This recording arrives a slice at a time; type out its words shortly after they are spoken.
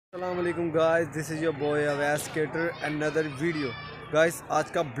अस्सलामुअलैकुम guys, this is your boy Awais skater another video. Guys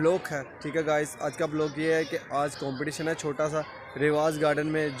आज का ब्लॉग है, ठीक है गाइस। आज का ब्लॉग ये है कि आज कंपटीशन है छोटा सा रेवाज गार्डन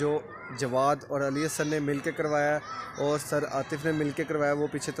में, जो जवाद और अली हसन ने मिल के करवाया है और सर आतिफ ने मिल के करवाया। वो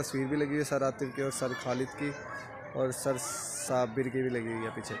पीछे तस्वीर भी लगी हुई है सर आतिफ की और सर खालिद की और सर साबिर की भी लगी हुई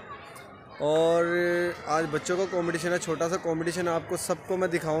है पीछे। और आज बच्चों का कंपटीशन है, छोटा सा कंपटीशन। आपको सबको मैं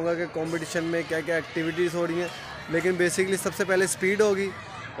दिखाऊंगा कि कंपटीशन में क्या क्या एक्टिविटीज़ हो रही हैं। लेकिन बेसिकली सबसे पहले स्पीड होगी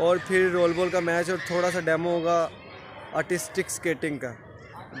और फिर रोल बॉल का मैच और थोड़ा सा डेमो होगा आर्टिस्टिक स्केटिंग का,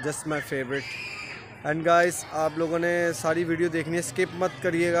 just my favourite. And guys आप लोगों ने सारी वीडियो देखनी है, स्किप मत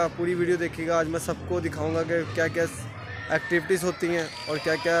करिएगा, पूरी वीडियो देखिएगा। आज मैं सबको दिखाऊंगा कि क्या क्या एक्टिविटीज़ होती हैं और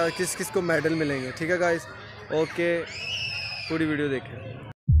क्या क्या किस किस को मेडल मिलेंगे, ठीक है गाइस। ओके, पूरी वीडियो देखें।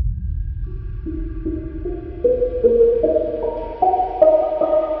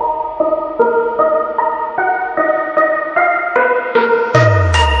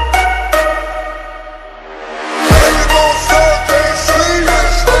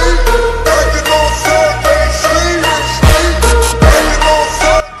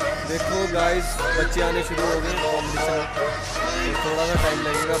 बच्चे आने शुरू हो गए कॉम्पिटिशन, तो थोड़ा सा टाइम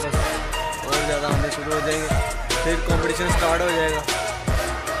लगेगा बस, और ज़्यादा आने शुरू हो जाएंगे, फिर कॉम्पिटिशन स्टार्ट हो जाएगा।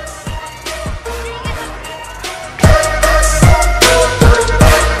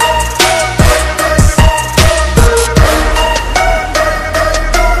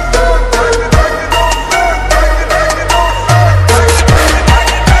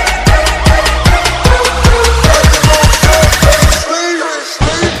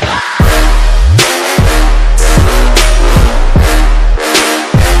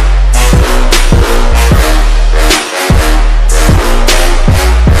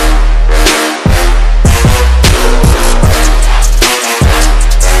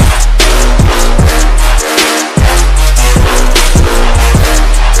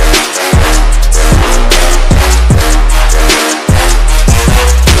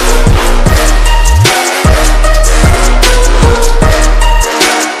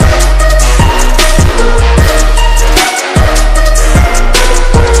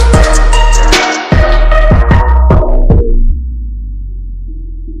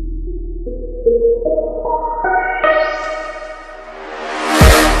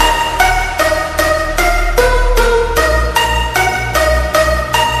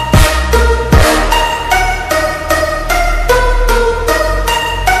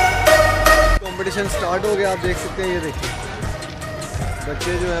 स्टार्ट हो गया, आप देख सकते हैं। ये देखिए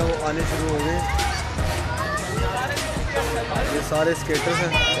बच्चे जो हैं वो आने शुरू हो गए, ये सारे स्केटर्स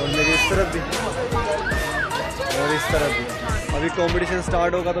हैं और मेरी इस तरफ भी और इस तरफ भी। अभी कंपटीशन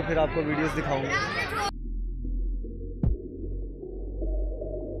स्टार्ट होगा तो फिर आपको वीडियोस दिखाऊंगा।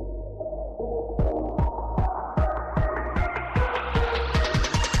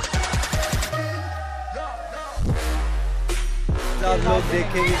 आप लोग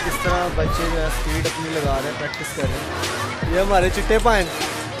देखेंगे किस तरह बच्चे जो है स्पीड अपनी लगा रहे हैं, प्रैक्टिस कर रहे हैं। ये हमारे चिट्टे पाइन,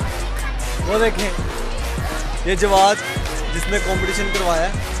 वो देखें, ये जवाद जिसने कंपटीशन करवाया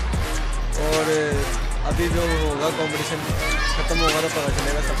है। और अभी जो होगा कंपटीशन ख़त्म होगा तो पता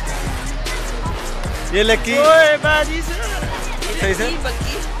चलेगा सबको। ये लक्की सही से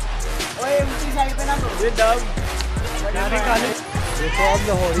देखो आप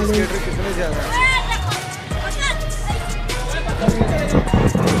लाहौरी स्केटर कितने ज़्यादा हैं।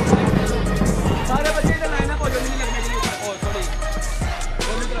 सारे बच्चे इधर लाइन अप हो जाओ, नहीं लगने के लिए। और sorry,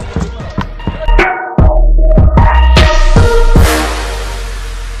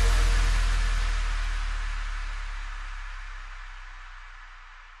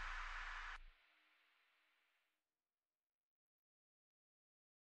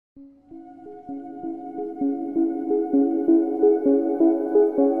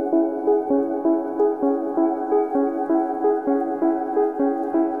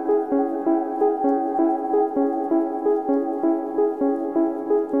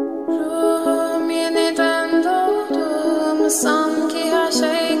 sanki her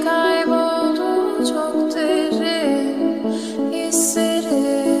şey kayboldu, çok derin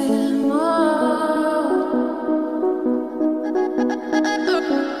hislerim var.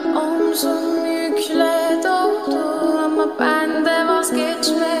 Omzum yük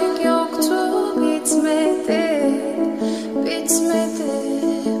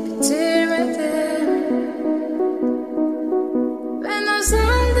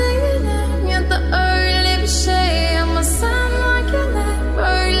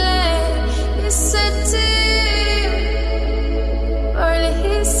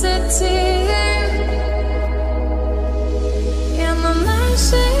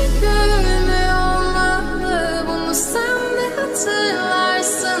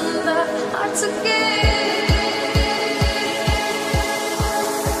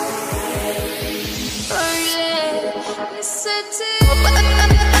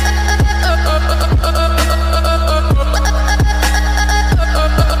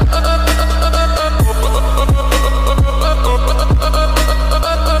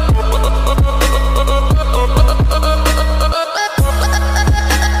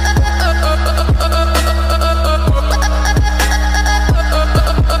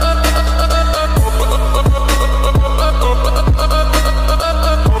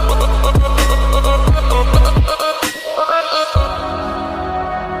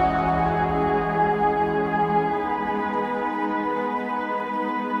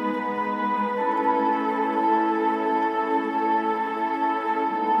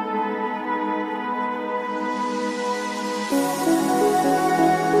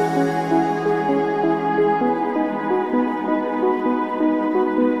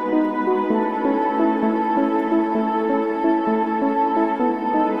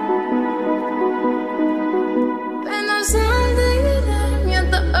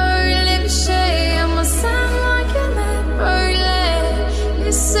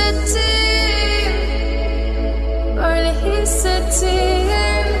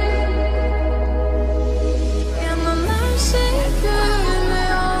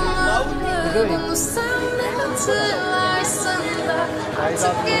guys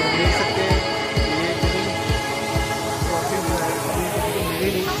आप लोग देख सकते हैं ये ट्रॉफी जो है अभी किसी को मिली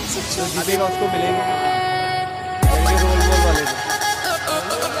नहीं, तो जीतेगा उसको मिलेंगे। ये रोल बॉल वाले थे,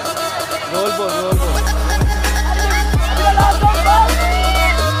 रोल बॉल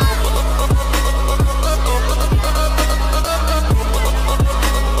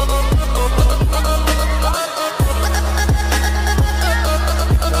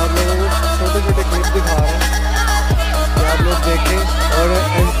छोटे क्लिप दिखा रहे हैं तो आप लोग देखें और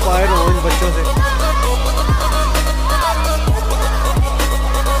इंस्पायर हो इन बच्चों से।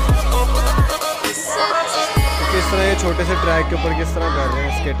 तो किस तरह ये छोटे से ट्रैक के ऊपर किस तरह कर रहे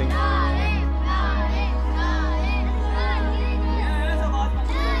हैं स्केटिंग।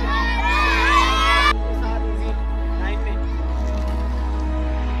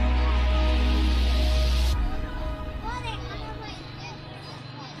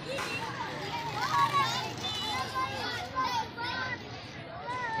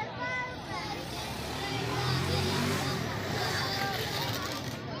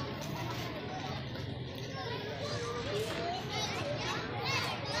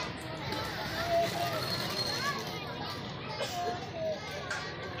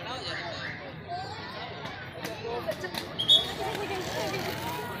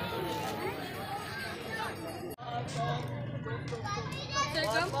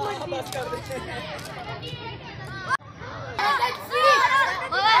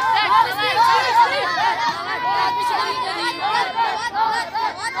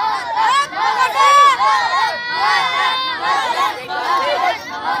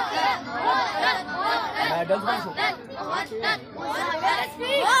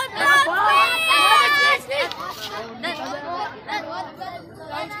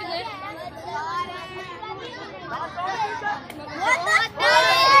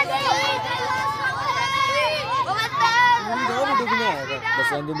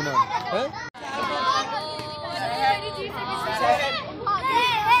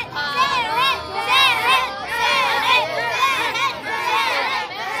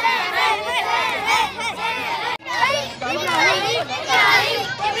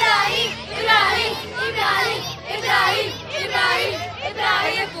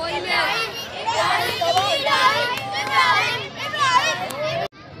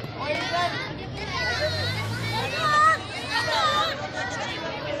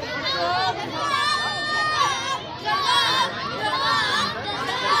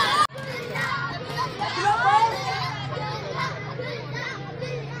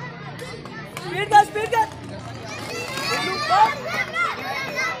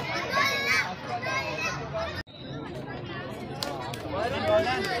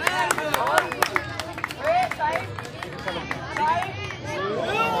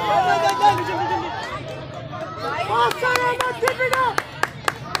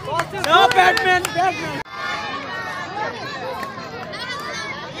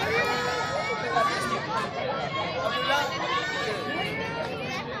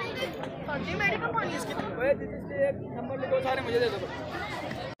 नंबर लिखो सारे मुझे दे दो।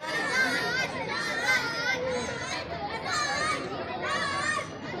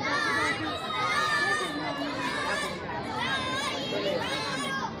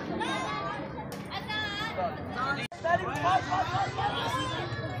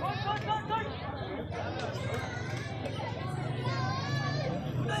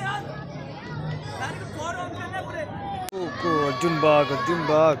 अर्जुन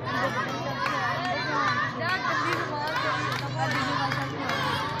बाग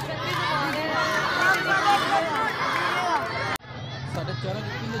साढ़े 4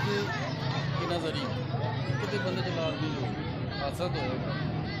 कितने जे बिना जरी कितने बंदे चला दी हादसा तो होगा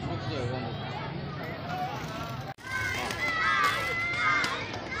कुछ तो होगा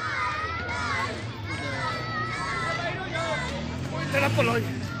तेरा पलो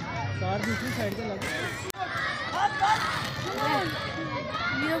कार दूसरी साइड पे लगा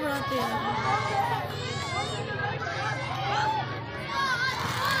वीडियो बनाते हैं।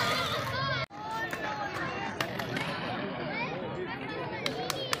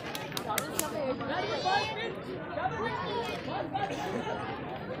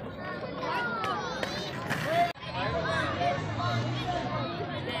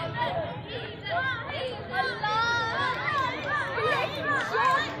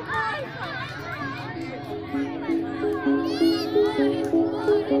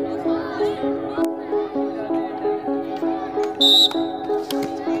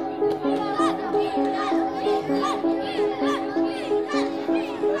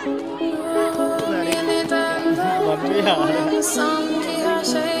 Sanki her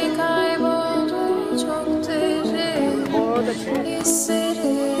şey kayboldu çok derin. Hissettim.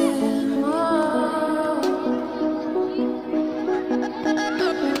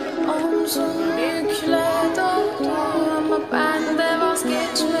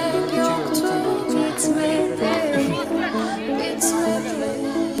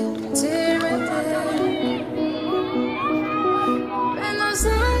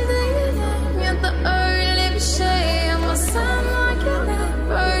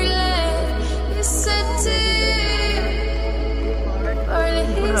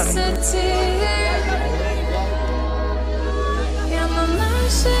 ना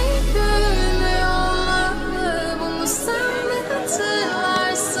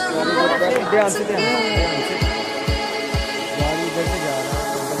ध्यान से गाड़ी इधर से जा रहा है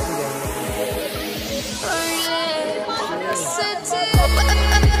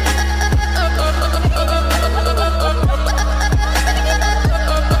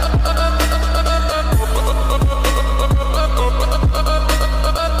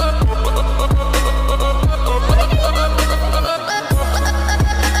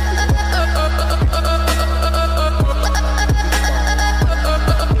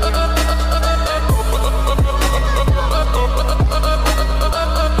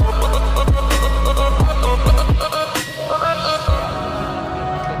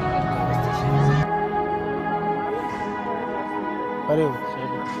अरे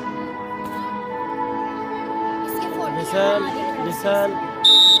विशाल विशाल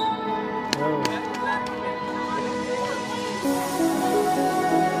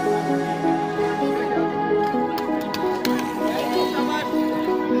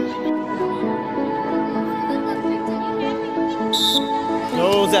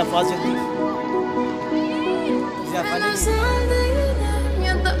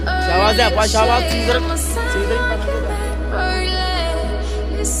शाबाश शाबाश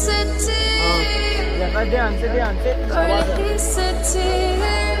ध्यान से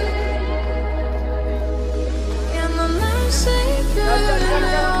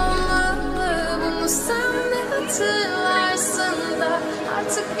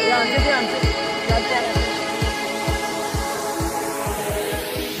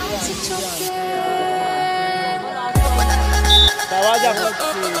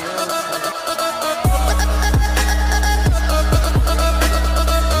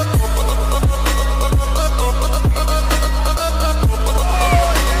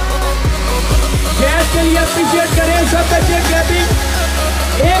के लिए अप्रिशिएट करें सब बच्चे क्लैपिंग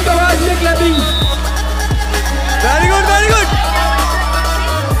एक आवाज में क्लैपिंग वेरी गुड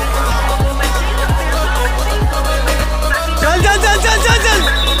चल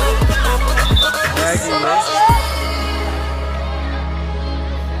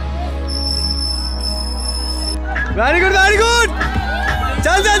वेरी गुड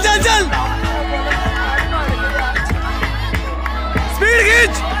चल स्पीड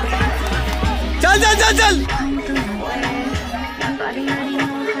खींच चल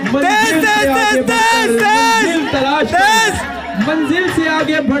मंजिल से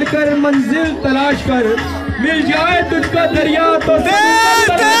आगे बढ़कर मंजिल तलाश कर मिल जाए तुझको दरिया तो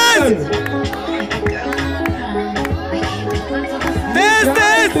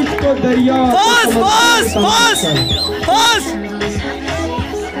तुझको दरिया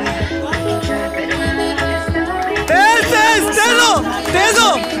तेज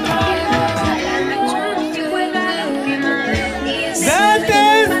हो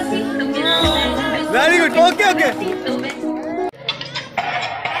वेरी गुड ओके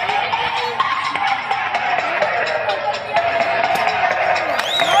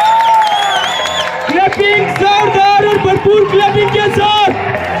क्लैपिंग जोरदार और भरपूर क्लैपिंग के साथ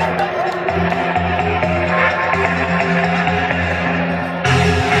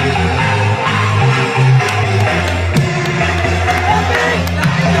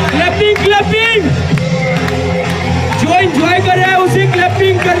क्लैपिंग जो एंजॉय कर रहा है उसे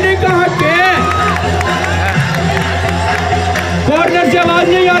क्लैपिंग करने का हक है। कॉर्नर से आवाज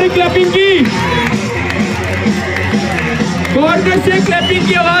नहीं आ रही क्लैपिंग की, कॉर्नर से क्लैपिंग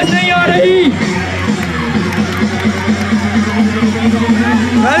की आवाज नहीं आ रही।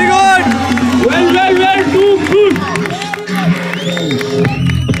 Very good well to good.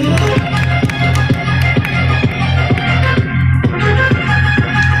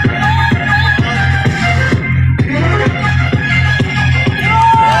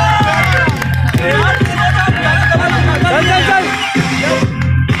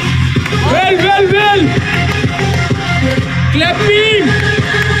 Well. Clapping.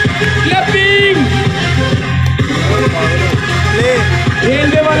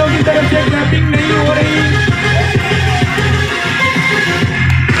 Railway वालों की तरफ से क्लैपिंग नहीं हो रही।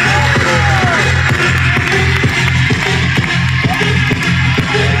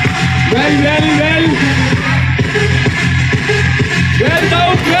 Well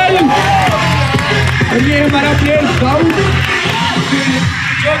out well। और ये हमारा प्लेयर साउथ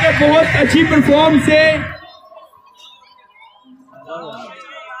जो कि बहुत अच्छी परफॉर्म से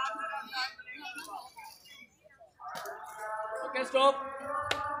स्टॉप।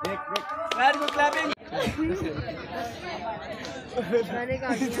 Very good clapping.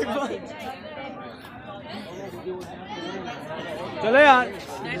 चलो यार,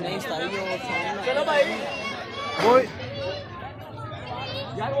 चलो भाई। वो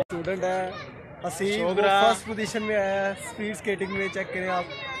स्टूडेंट है हसीब, फर्स्ट पोजीशन में आया है स्पीड स्केटिंग में, चेक करें आप।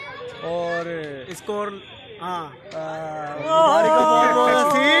 और स्कोर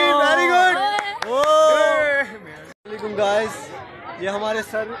वेरी गुड। गाइस, ये हमारे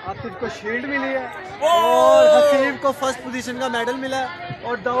सर आतिफ को शील्ड मिली है और हसीब को फर्स्ट पोजीशन का मेडल मिला है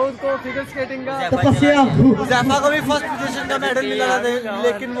और दाऊद को फिगर स्केटिंग का, ज़ैफा को भी फर्स्ट पोजीशन का मेडल मिला था,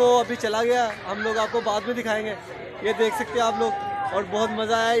 लेकिन वो अभी चला गया। हम लोग आपको बाद में दिखाएंगे। ये देख सकते हैं आप लोग, और बहुत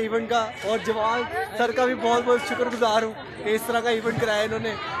मज़ा आया इवेंट का। और जवाद सर का भी बहुत बहुत शुक्रगुजार हूँ कि इस तरह का इवेंट कराया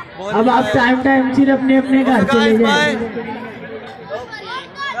इन्होंने। बहुत अब आप टाइम सिर्फ अपने घर चले जाएं।